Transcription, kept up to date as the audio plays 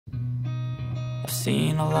I've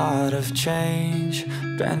seen a lot of change,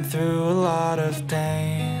 been through a lot of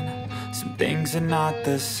pain. Some things are not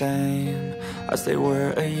the same as they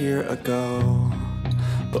were a year ago,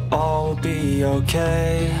 but all will be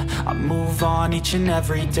okay. I move on each and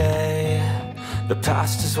every day. The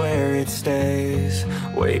past is where it stays,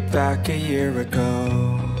 way back a year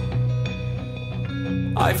ago.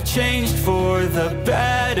 I've changed for the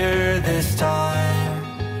better this time.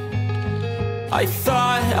 I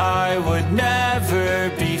thought I would never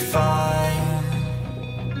be fine.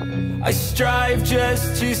 I strive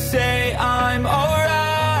just to say I'm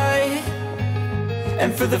alright,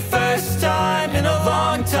 and for the first time in a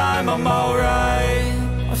long time I'm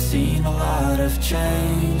alright. I've seen a lot of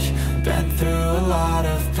change, been through a lot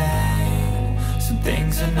of pain. Some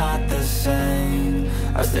things are not the same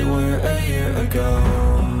as they were a year ago,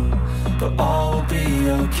 but all will be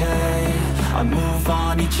okay. I move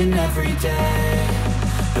on each and every day.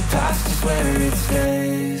 The past is where it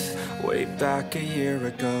stays, way back a year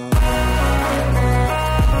ago.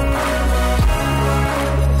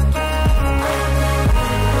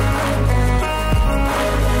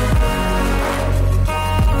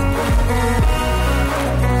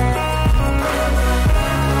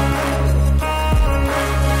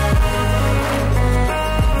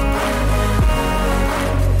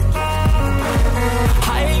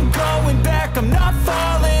 I'm not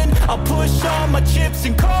falling, I'll push all my chips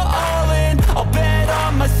and call all in. I'll bet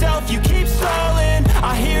on myself, you keep stalling.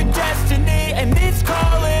 I hear destiny and it's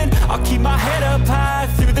calling. I'll keep my head up high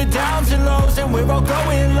through the downs and lows, and we're all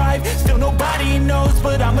going in life, still nobody knows.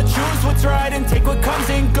 But I'ma choose what's right and take what comes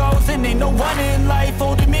and goes, and ain't no one in life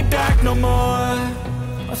holding me back no more.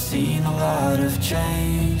 I've seen a lot of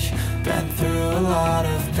change, been through a lot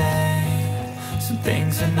of pain. Some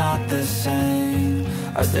things are not the same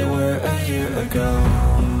as they were a year ago,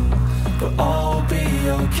 but all will be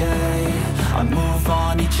okay. I move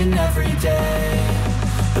on each and every day.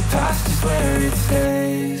 The past is where it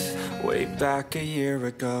stays, way back a year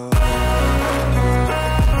ago.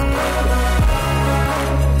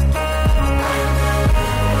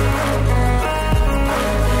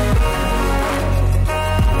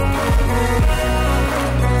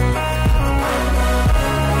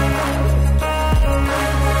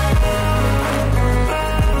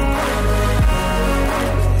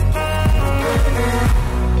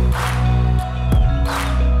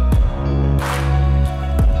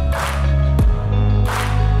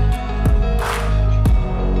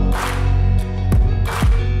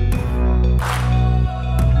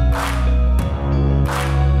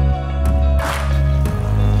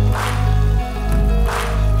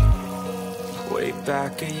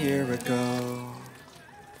 Back a year ago.